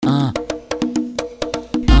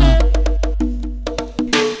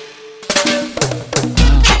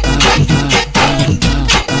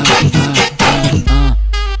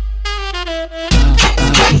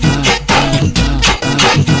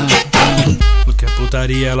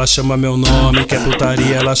putaria, ela chama meu nome. Quer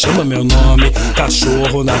putaria, ela chama meu nome.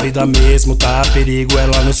 Cachorro na vida mesmo, tá perigo,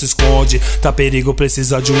 ela não se esconde. Tá perigo,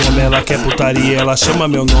 precisa de um homem. Ela quer putaria, ela chama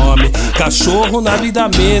meu nome. Cachorro na vida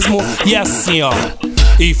mesmo. E assim ó,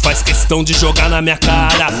 e faz questão de jogar na minha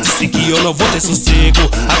cara. Disse que eu não vou ter sossego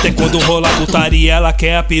até quando rolar putaria. Ela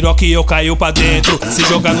quer a piroca e eu caio pra dentro. Se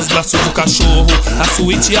jogar nos braços do cachorro, a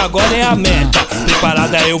suíte agora é a meta.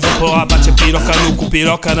 Preparada eu vou pro abate, piroca no cu,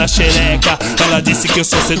 piroca na xereca. Ela disse que eu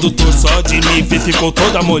sou sedutor, só de me ver ficou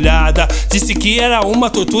toda molhada. Disse que era uma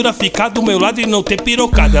tortura ficar do meu lado e não ter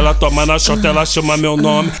pirocada. Ela toma na chota, ela chama meu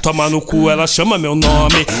nome. Toma no cu, ela chama meu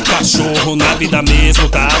nome. Cachorro na vida mesmo,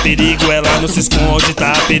 tá perigo, ela não se esconde.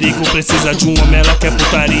 Tá perigo, precisa de um homem. Ela quer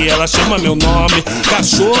putaria, ela chama meu nome.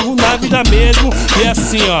 Cachorro na vida mesmo. E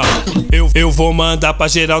assim ó, eu vou mandar pra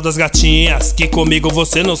geral das gatinhas, que comigo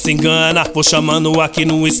você não se engana. Vou chamando aqui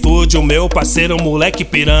no estúdio meu parceiro, moleque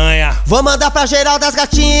piranha. Vou mandar pra geral das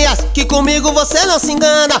gatinhas, que comigo você não se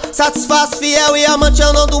engana. Satisfaço, fiel e amante,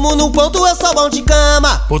 eu não durmo no ponto, eu sou bom de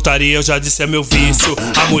cama. Putaria eu já disse é meu vício,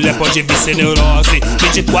 a mulher pode vir ser neurose.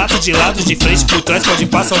 24 de lado, de frente, por trás, pode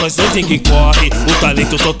passar nós dois, ninguém corre. O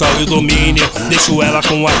talento total e o domínio, deixo ela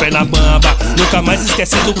com a perna bamba. Nunca mais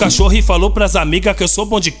esquece do cachorro e falou pras amigas que eu sou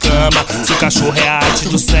bom de cama. Se o cachorro é a arte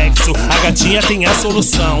do sexo, a gatinha tem a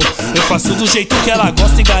solução. Eu faço do jeito que ela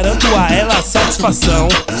gosta e garanto a ela a satisfação.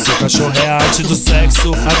 Se o cachorro é a arte do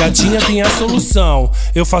sexo, a gatinha tem a solução.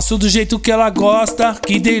 Eu faço do jeito que ela gosta,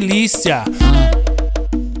 que delícia.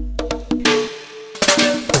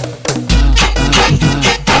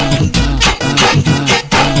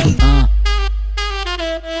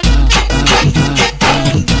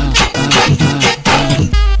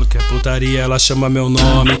 Putaria, ela chama meu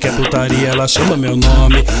nome. Quer putaria, ela chama meu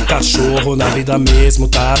nome. Cachorro na vida mesmo,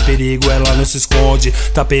 tá perigo, ela não se esconde.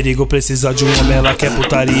 Tá perigo, precisa de um homem. Ela quer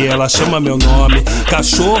putaria, ela chama meu nome.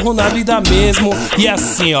 Cachorro na vida mesmo. E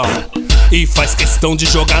assim ó, e faz questão de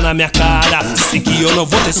jogar na minha cara. Disse que eu não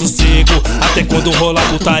vou ter sossego até quando rolar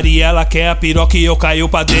putaria. Ela quer a piroca e eu caio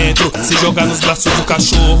pra dentro. Se jogar nos braços do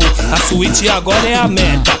cachorro, a suíte agora é a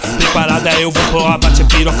meta. Preparada eu vou pro abate,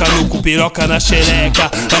 piroca no cu, piroca na xereca.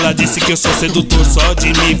 Ela disse que eu sou sedutor, só de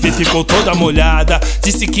me ver ficou toda molhada.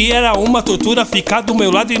 Disse que era uma tortura ficar do meu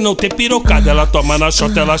lado e não ter pirocada. Ela toma na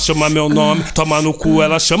chota, ela chama meu nome. Toma no cu,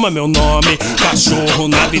 ela chama meu nome. Cachorro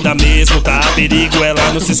na vida mesmo, tá perigo,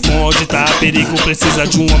 ela não se esconde. Tá perigo, precisa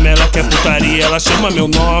de um homem. Ela quer putaria, ela chama meu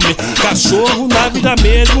nome. Cachorro na vida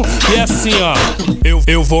mesmo. E assim ó,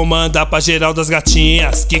 eu vou mandar pra geral das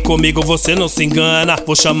gatinhas, que comigo você não se engana.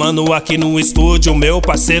 Vou chamando aqui no estúdio meu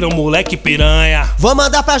parceiro, moleque piranha. Vou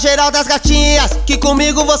mandar pra geral das gatinhas, que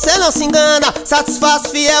comigo você não se engana. Satisfaço,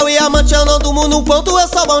 fiel e amante, eu não durmo no ponto, eu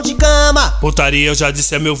sou bom de cama. Putaria eu já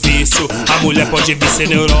disse é meu vício, a mulher pode vir ser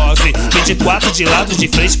neurose. 24 de lado, de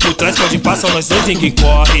frente, por trás, pode passar nós dois, ninguém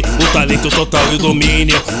corre. O talento total e o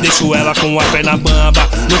domínio, deixo ela com a perna bamba.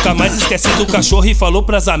 Nunca mais esquece do cachorro e falou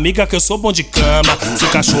pras amigas que eu sou bom de cama. Se o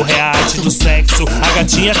cachorro é a arte do sexo, a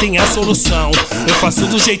gatinha tem a solução. Eu faço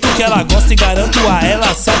do jeito que ela gosta e garanto a ela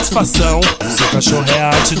a satisfação. Se o cachorro é a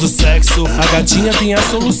arte do sexo, a gatinha tem a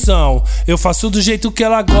solução. Eu faço do jeito que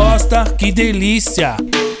ela gosta, que delícia.